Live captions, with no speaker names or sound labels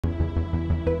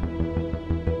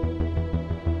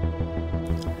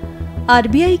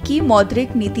RBI की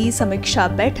मौद्रिक नीति समीक्षा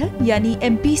बैठक यानी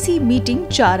MPC मीटिंग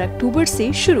 4 अक्टूबर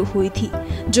से शुरू हुई थी,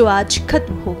 जो आज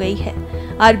खत्म हो गई है।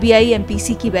 आरबीआई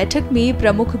MPC की बैठक में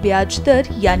प्रमुख ब्याज दर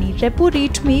यानी रेपो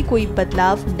रेट में कोई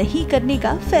बदलाव नहीं करने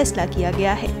का फैसला किया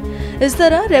गया है। इस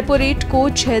तरह रेपो रेट को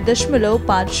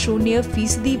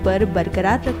 6.50% पर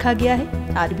बरकरार रखा गया है।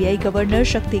 आरबीआई गवर्नर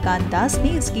शक्तिकांत दास ने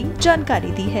इसकी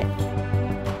जानकारी दी है।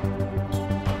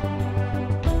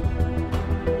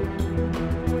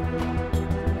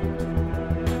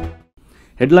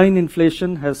 Headline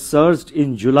inflation has surged in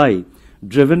July,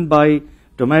 driven by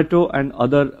tomato and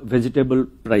other vegetable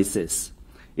prices.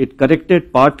 It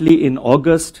corrected partly in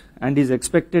August and is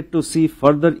expected to see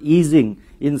further easing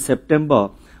in September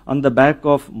on the back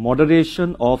of moderation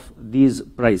of these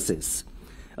prices.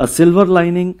 A silver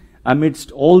lining amidst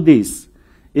all this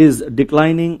is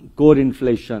declining core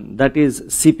inflation, that is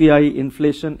CPI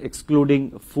inflation excluding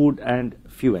food and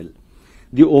fuel.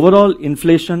 The overall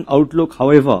inflation outlook,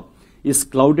 however, is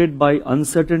clouded by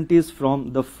uncertainties from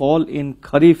the fall in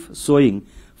Kharif sowing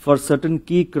for certain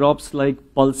key crops like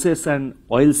pulses and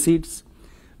oilseeds,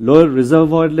 lower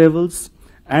reservoir levels,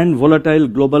 and volatile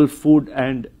global food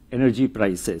and energy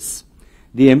prices.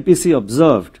 The MPC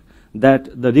observed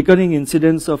that the recurring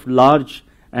incidence of large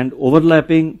and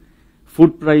overlapping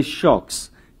food price shocks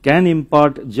can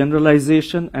impart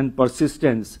generalization and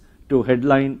persistence to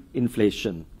headline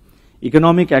inflation.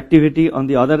 Economic activity, on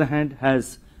the other hand,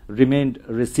 has remained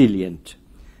resilient.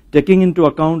 Taking into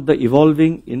account the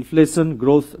evolving inflation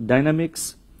growth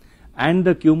dynamics and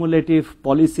the cumulative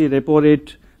policy repo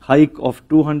rate hike of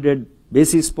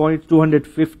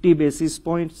 250 basis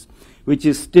points, which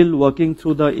is still working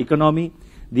through the economy,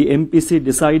 the MPC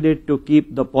decided to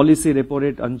keep the policy repo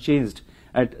rate unchanged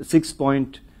at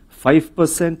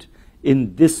 6.5%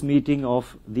 in this meeting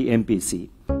of the MPC.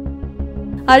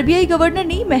 RBI governor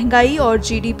ने महंगाई और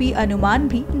GDP अनुमान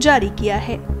भी जारी किया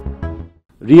है।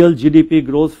 Real GDP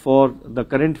growth for the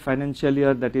current financial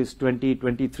year, that is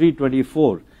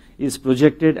 2023-24, is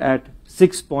projected at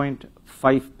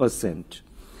 6.5%,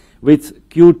 with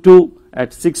Q2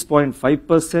 at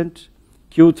 6.5%,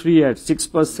 Q3 at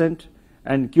 6%,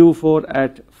 and Q4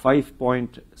 at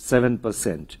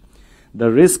 5.7%. The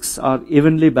risks are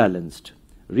evenly balanced.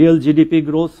 Real GDP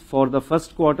growth for the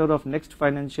first quarter of next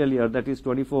financial year, that is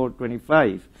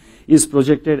 24-25, is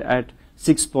projected at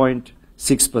 6.6%.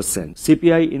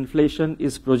 CPI inflation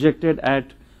is projected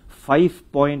at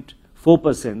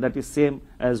 5.4%, that is same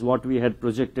as what we had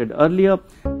projected earlier.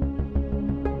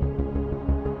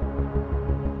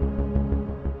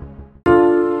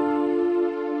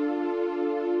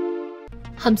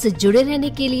 हमसे जुड़े रहने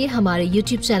के लिए हमारे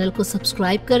YouTube channel को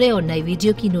subscribe करें और नई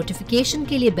वीडियो की नोटिफिकेशन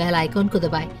के लिए बेल आइकॉन को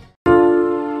दबाएं।